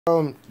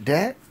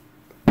That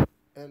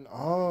and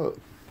all,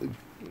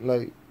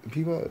 like,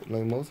 people,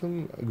 like, most of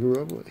them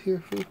grew up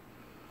here, fool.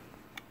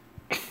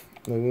 Like,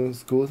 we went to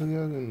school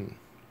together and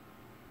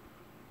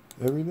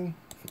everything.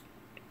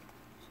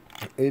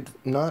 It's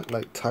not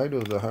like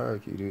titles or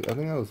hierarchy, dude. I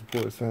think I was the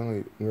poorest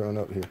family growing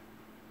up here.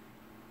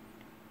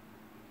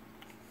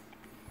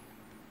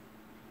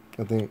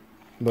 I think,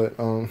 but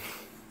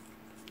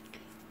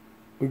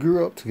we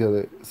grew up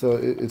together, so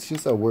it's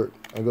just I work.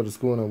 I go to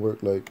school and I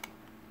work like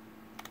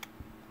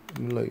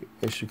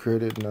extra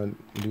credit, and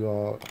I do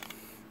all,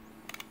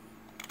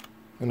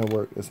 and I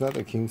work. It's not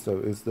the king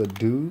stuff. It's the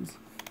dudes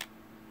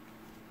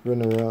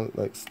running around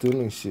like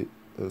stealing shit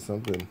or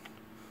something.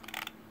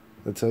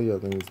 I tell y'all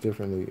things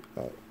differently.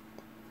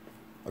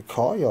 I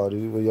call y'all,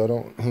 dude, but y'all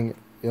don't hang.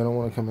 Y'all don't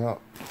want to come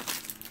out.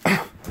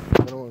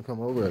 Y'all don't want to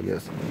come over, I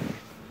guess.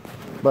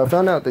 But I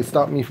found out they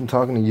stopped me from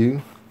talking to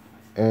you,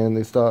 and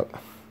they stopped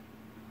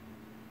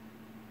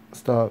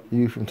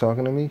you from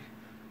talking to me.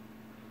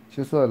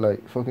 Just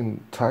like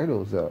fucking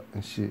titles out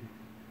and shit.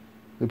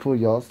 They pull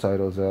y'all's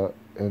titles out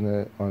and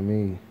then on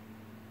me,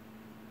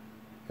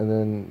 and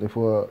then they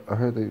pull out. I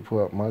heard they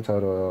pull out my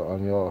title out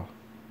on y'all.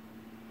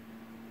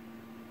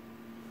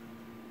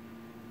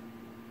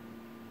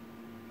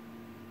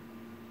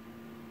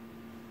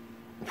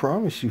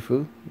 Promise you,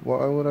 fool.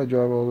 Why would I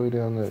drive all the way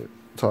down to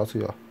talk to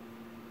y'all?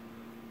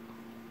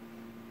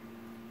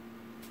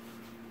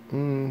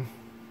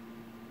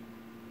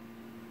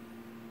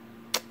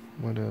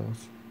 What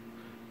else?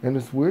 And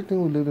it's weird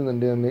thing we live in the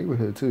damn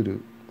neighborhood too,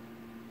 dude.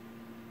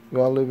 We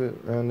all live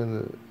around in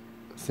the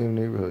same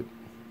neighborhood.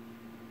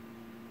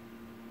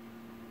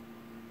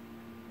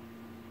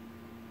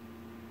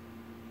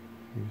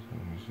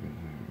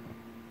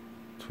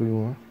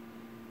 $21.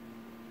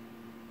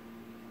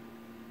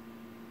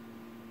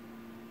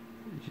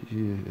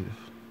 Yes.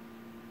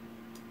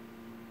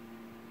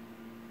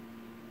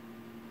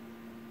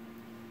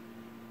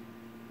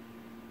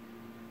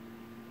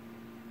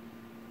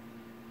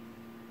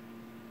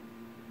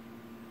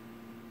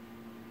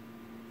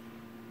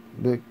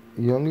 The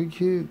younger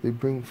kids, they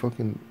bring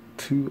fucking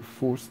 2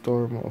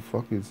 4-star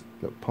motherfuckers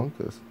that punk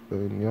us,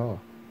 and y'all.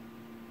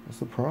 That's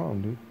the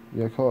problem, dude.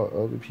 Y'all call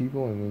other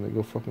people and then they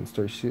go fucking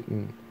start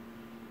shitting.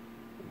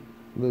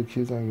 Little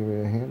kids aren't gonna be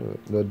able to handle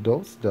it. The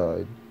adults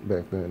died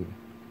back then.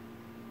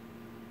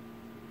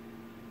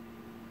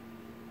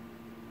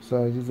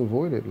 So I just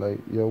avoided. Like,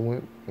 y'all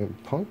went and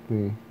punked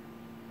me,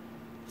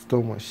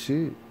 stole my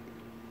shit.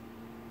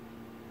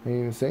 I ain't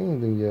even saying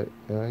anything yet.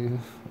 And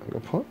I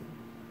got punked.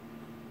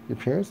 Your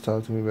parents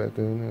talked to me back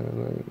then,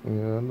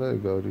 and I let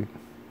it go, dude.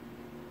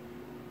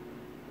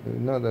 It's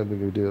not that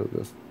big of a deal.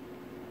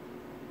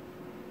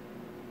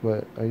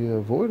 But I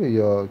avoided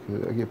y'all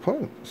because I get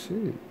punked.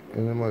 Shit.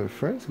 And then my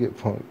friends get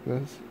punked.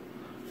 That's.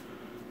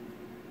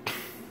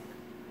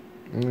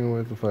 I ain't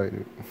worth the fight,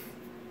 dude.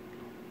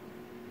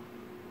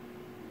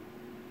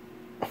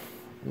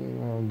 You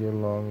know, I'll get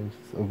along and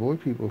just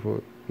avoid people for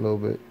a little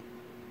bit.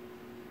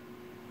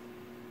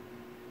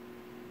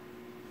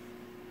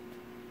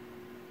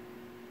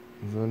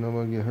 So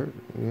nobody get hurt,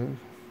 yeah.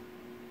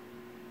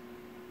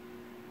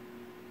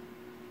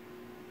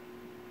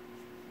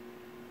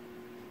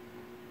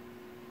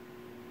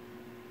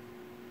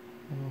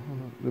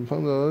 They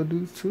punk the other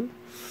dudes too?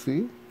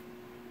 See?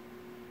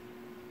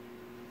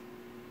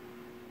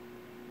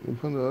 They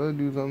punk the other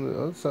dudes on the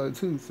other side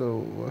too, so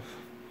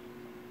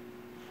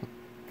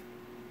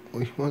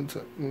what you want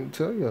to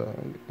tell y'all?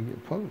 I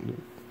get punked,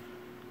 dude.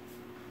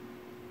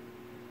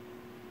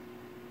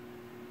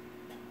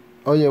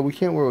 Oh yeah, we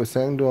can't work with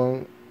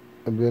Sangdong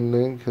and Ben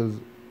Lin because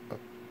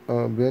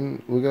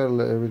Ben, we gotta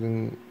let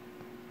everything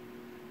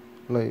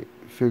like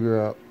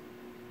figure out.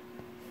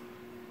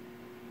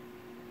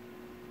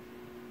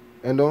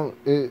 And don't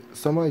it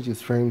somebody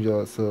just framed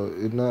y'all, so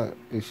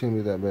it shouldn't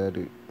be that bad,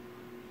 dude.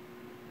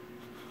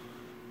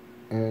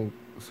 And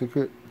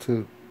secret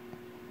to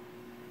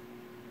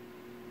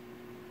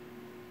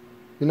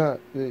you're not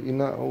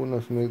old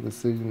enough to make a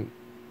decision.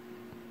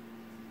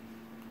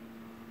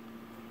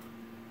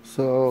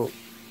 So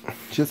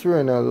just for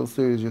right now, those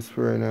three is just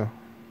for right now.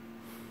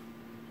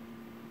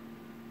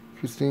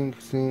 Christine,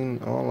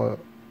 all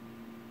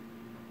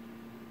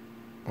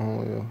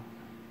yeah.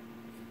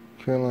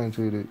 Caroline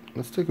too, dude.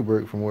 Let's take a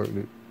break from work,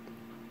 dude.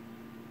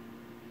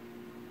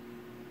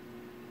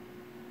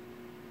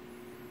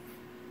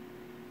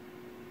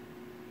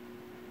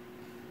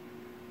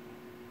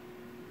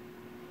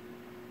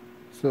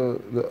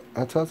 So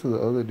I talked to the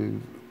other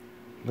dudes.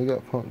 They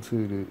got punked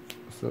too, dude.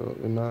 So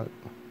they're not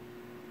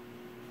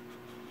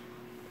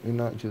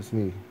just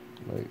me.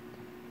 Like,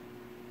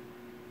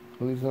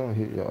 at least I don't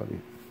hit y'all,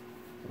 dude.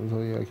 I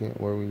tell you I can't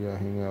work with y'all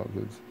hang out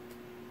because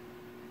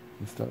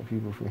you stop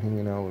people from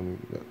hanging out with me.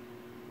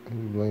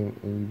 And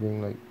you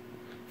bring like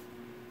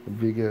a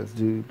big ass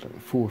dude, like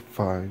 4 or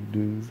 5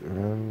 dudes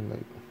around me,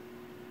 like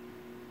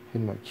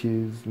hitting my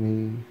kids,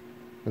 me,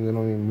 and they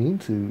don't even mean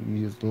to.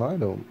 You just lie to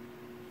them.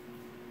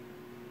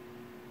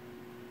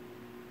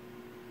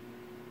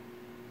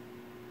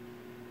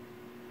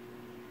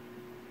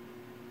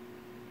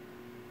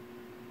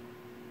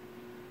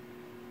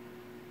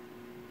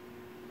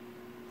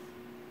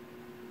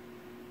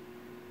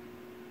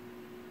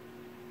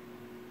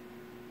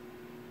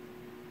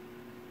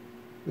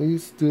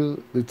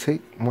 they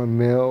take my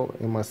mail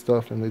and my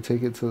stuff and they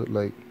take it to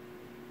like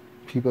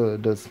people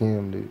that does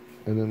scam, dude.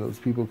 And then those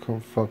people come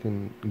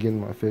fucking get in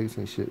my face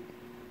and shit.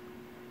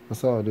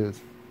 That's all it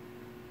is.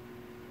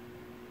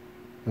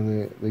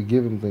 And they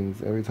give him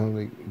things every time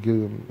they give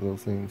him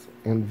those things.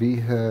 And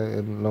VHA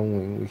and Lone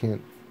Wing, we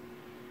can't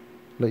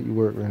let you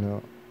work right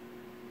now.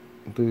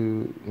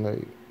 Through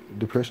like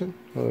depression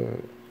or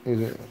is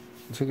it?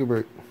 Take a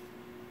break.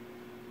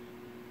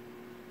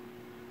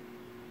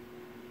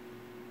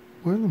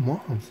 Where are the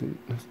moms, dude?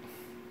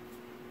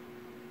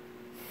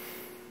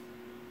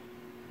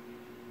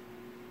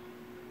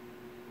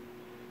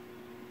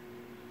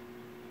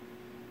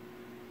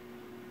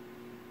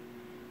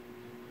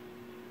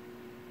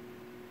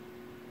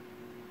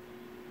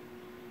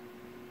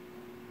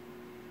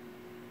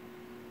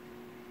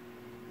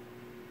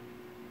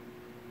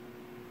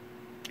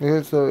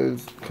 Yeah, so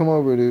it's come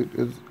over, dude.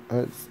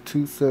 It's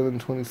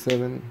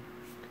 2/7/27,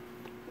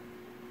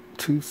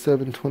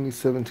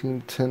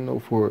 2/7/2017,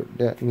 10:04.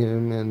 That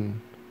him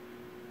and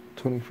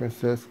Tony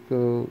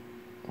Francesco,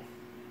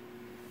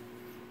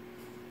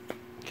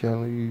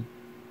 Kelly,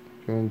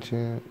 John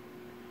Chan.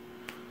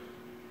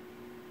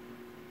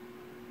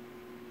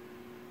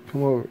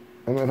 Come over.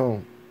 I'm at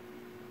home.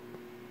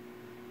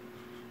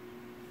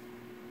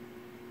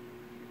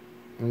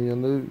 And you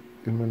live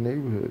in my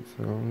neighborhood,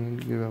 so I don't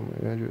need to give out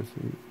my address to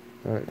you.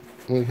 Alright,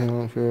 let me hang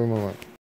on for a moment.